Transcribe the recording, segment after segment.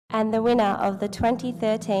And the winner of the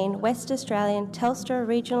 2013 West Australian Telstra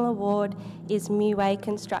Regional Award is Muway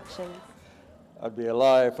Constructions. I'd be a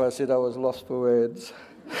liar if I said I was lost for words.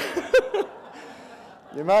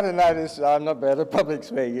 You might have noticed I'm not bad at public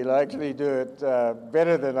speaking. I actually do it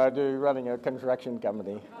better than I do running a construction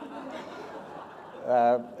company.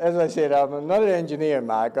 As I said, I'm not an engineer,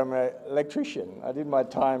 Mark, I'm an electrician. I did my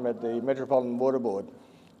time at the Metropolitan Water Board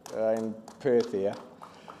in Perth here.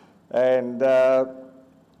 And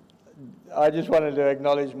I just wanted to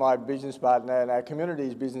acknowledge my business partner and our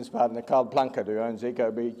community's business partner, Carl Plunkett, who owns Eco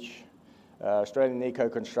Beach, Australian Eco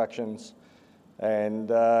Constructions, and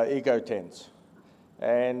Eco Tents.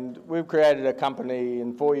 And we've created a company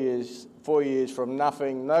in 4 years from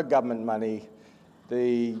nothing, no government money,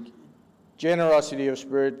 the generosity of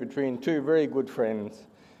spirit between two very good friends,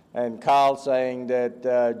 and Carl saying that,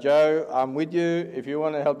 Joe, I'm with you. If you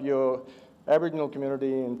want to help your Aboriginal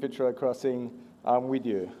community in Fitzroy Crossing, I'm with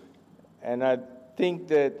you. And I think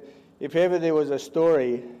that if ever there was a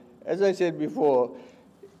story, as I said before,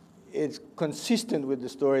 it's consistent with the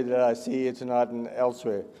story that I see here tonight and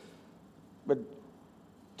elsewhere. But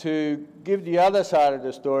to give the other side of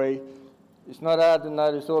the story, it's not hard to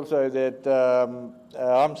notice also that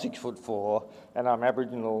I'm 6'4" and I'm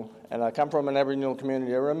Aboriginal, and I come from an Aboriginal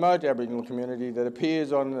community, a remote Aboriginal community that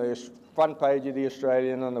appears on the front page of the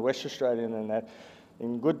Australian, on the West Australian and that,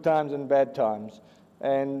 in good times and bad times.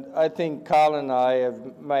 And I think Carl and I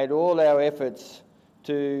have made all our efforts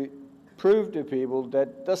to prove to people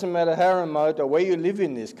that doesn't matter how remote or where you live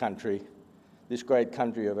in this country, this great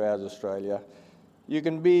country of ours, Australia, you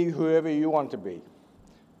can be whoever you want to be.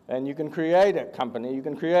 And you can create a company, you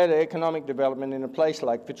can create an economic development in a place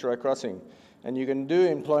like Fitzroy Crossing. And you can do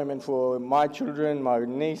employment for my children, my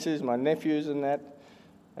nieces, my nephews and that.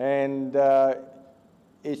 And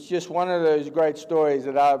it's just one of those great stories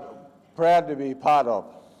that I'm proud to be part of.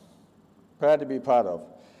 Proud to be part of.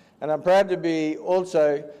 And I'm proud to be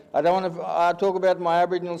also, I don't want to talk about my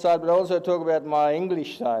Aboriginal side, but I also talk about my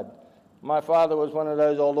English side. My father was one of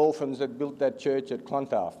those old orphans that built that church at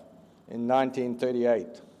Clontarf in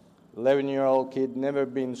 1938. 11-year-old kid, never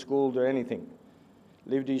been schooled or anything.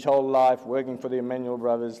 Lived his whole life working for the Emmanuel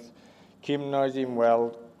Brothers. Kim knows him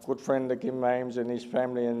well, good friend of Kim Ames and his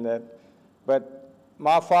family and that. But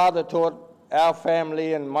my father taught our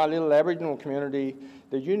family and my little Aboriginal community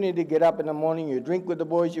that you need to get up in the morning, you drink with the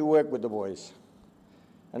boys, you work with the boys.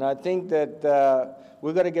 And I think that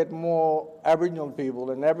we've got to get more Aboriginal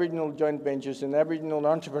people and Aboriginal joint ventures and Aboriginal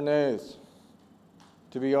entrepreneurs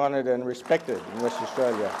to be honoured and respected in West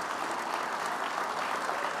Australia.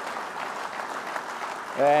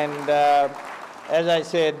 And as I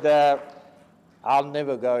said, I'll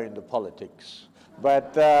never go into politics.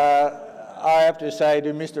 But I have to say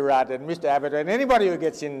to Mr Rudd and Mr Abbott and anybody who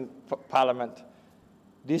gets in Parliament,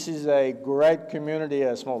 this is a great community,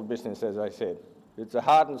 a small business, as I said. It's the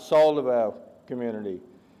heart and soul of our community.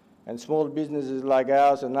 And small businesses like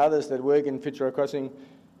ours and others that work in Fitzroy Crossing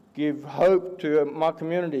give hope to my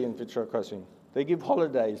community in Fitzroy Crossing. They give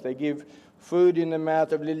holidays, they give food in the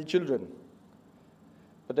mouth of little children.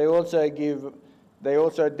 But they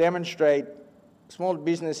also demonstrate, small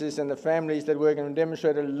businesses and the families that work and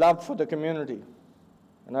demonstrate a love for the community.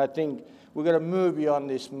 And I think we've got to move beyond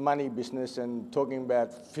this money business and talking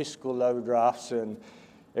about fiscal overdrafts and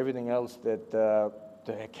everything else that the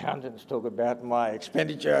accountants talk about, my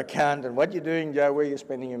expenditure account and what you're doing, Joe, where you're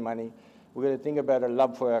spending your money. We've got to think about a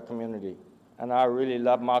love for our community. And I really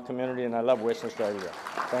love my community and I love Western Australia.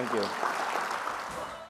 Thank you.